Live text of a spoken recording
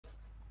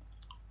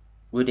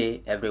Good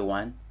day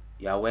everyone,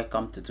 you are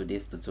welcome to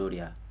today's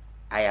tutorial.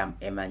 I am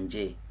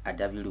Emanje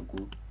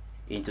Adaviruku.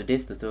 In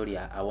today's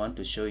tutorial, I want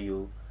to show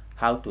you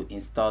how to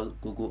install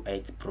Google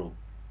Earth Pro.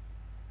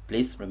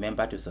 Please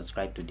remember to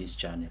subscribe to this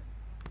channel.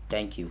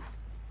 Thank you.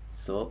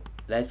 So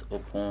let's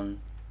open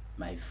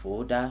my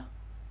folder.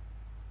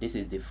 This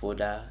is the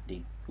folder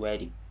where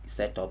the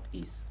setup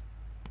is.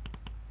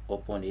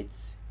 Open it.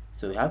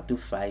 So we have two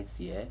files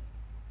here.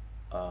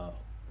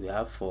 We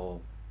have for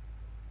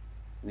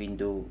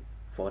window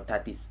for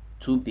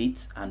 32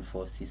 bits and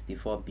for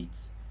 64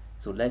 bits.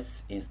 So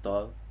let's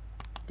install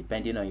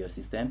depending on your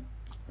system.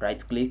 Right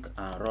click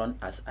and run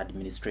as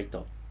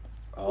administrator,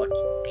 or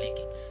click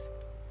it.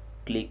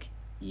 Click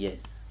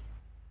yes.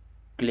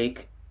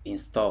 Click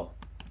install.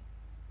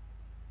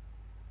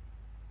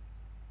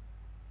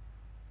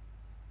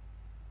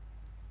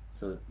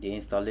 So the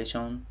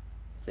installation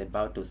is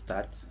about to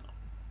start.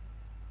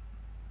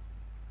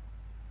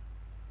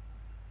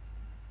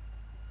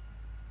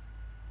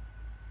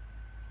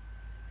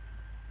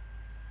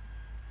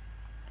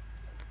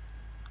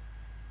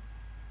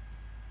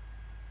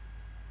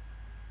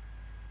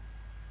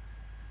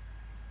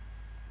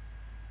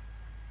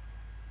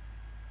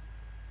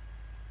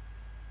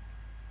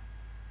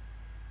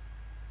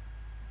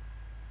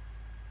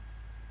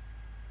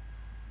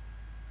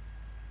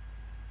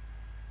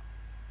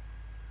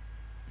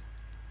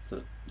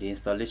 So the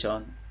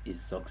installation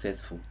is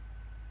successful.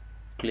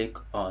 Click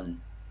on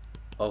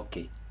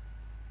OK.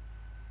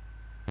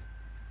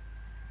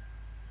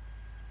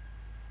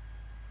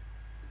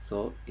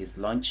 So it's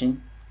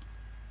launching.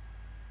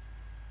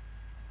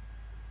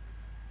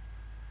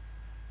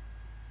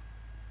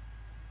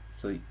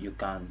 So you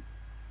can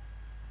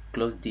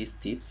close these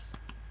tips,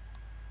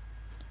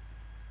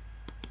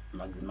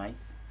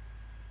 maximize,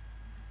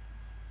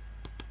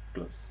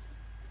 close.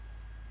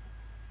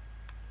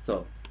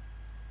 So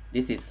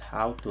this is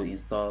how to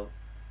install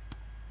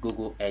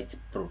Google Earth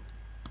Pro.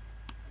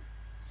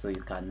 So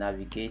you can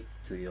navigate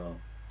to your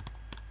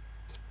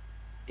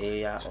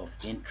area of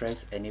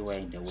interest anywhere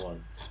in the world.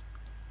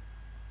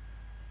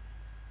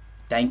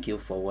 Thank you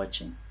for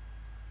watching.